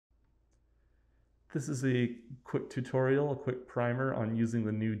This is a quick tutorial, a quick primer on using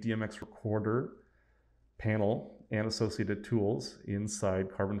the new DMX Recorder panel and associated tools inside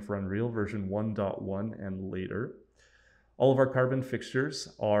Carbon for Unreal version 1.1 and later. All of our Carbon fixtures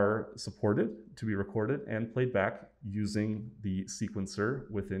are supported to be recorded and played back using the sequencer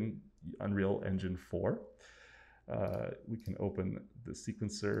within Unreal Engine 4. We can open the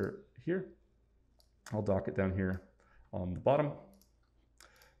sequencer here. I'll dock it down here on the bottom.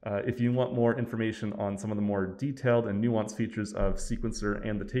 If you want more information on some of the more detailed and nuanced features of sequencer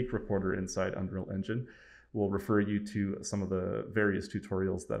and the take recorder inside Unreal Engine, we'll refer you to some of the various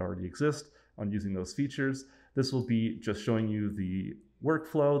tutorials that already exist on using those features. This will be just showing you the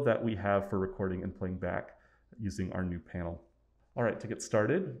workflow that we have for recording and playing back using our new panel. All right, to get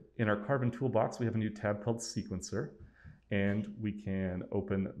started, in our Carbon toolbox, we have a new tab called Sequencer, and we can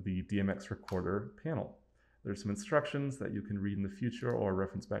open the DMX Recorder panel. There's some instructions that you can read in the future or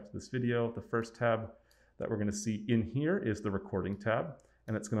reference back to this video. The first tab that we're going to see in here is the Recording tab,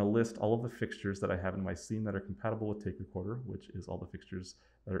 and it's going to list all of the fixtures that I have in my scene that are compatible with Take Recorder, which is all the fixtures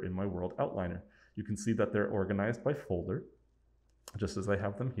that are in my world outliner. You can see that they're organized by folder, just as I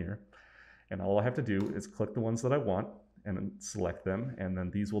have them here. And all I have to do is click the ones that I want and then select them, and then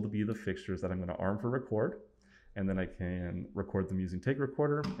these will be the fixtures that I'm going to arm for record, and then I can record them using Take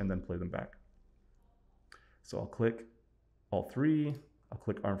Recorder and then play them back. So I'll click all three, I'll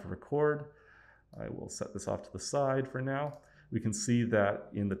click arm for record. I will set this off to the side for now. We can see that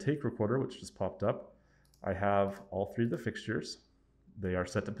in the Take Recorder, which just popped up, I have all three of the fixtures. They are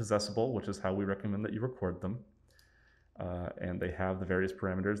set to possessable, which is how we recommend that you record them. And they have the various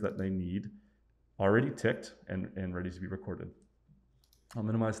parameters that they need already ticked and ready to be recorded. I'll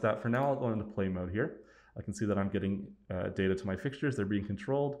minimize that for now. I'll go into play mode here. I can see that I'm getting data to my fixtures. They're being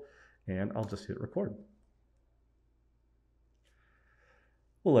controlled, and I'll just hit record.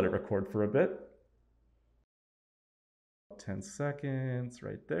 We'll let it record for a bit. 10 seconds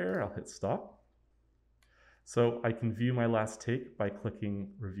right there. I'll hit stop. So I can view my last take by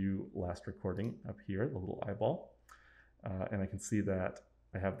clicking Review Last Recording up here, the little eyeball. And I can see that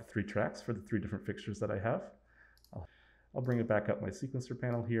I have the three tracks for the three different fixtures that I have. I'll bring it back up my sequencer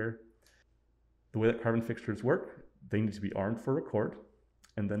panel here. The way that Carbon fixtures work, they need to be armed for record.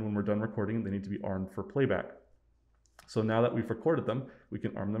 And then when we're done recording, they need to be armed for playback. So now that we've recorded them, we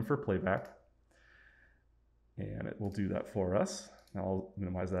can arm them for playback. And it will do that for us. Now I'll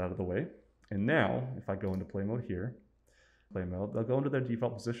minimize that out of the way. And now, if I go into play mode here, play mode, they'll go into their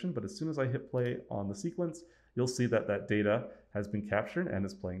default position, but as soon as I hit play on the sequence, you'll see that that data has been captured and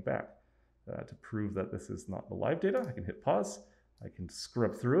is playing back. To prove that this is not the live data, I can hit pause, I can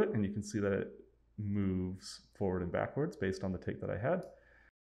scrub through it, and you can see that it moves forward and backwards based on the take that I had.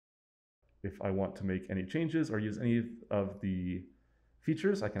 If I want to make any changes or use any of the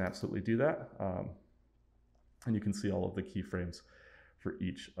features, I can absolutely do that. And you can see all of the keyframes for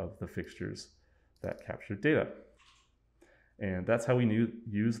each of the fixtures that capture data. And that's how we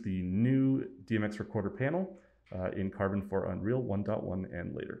use the new DMX Recorder panel in Carbon for Unreal 1.1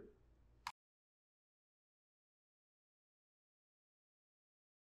 and later.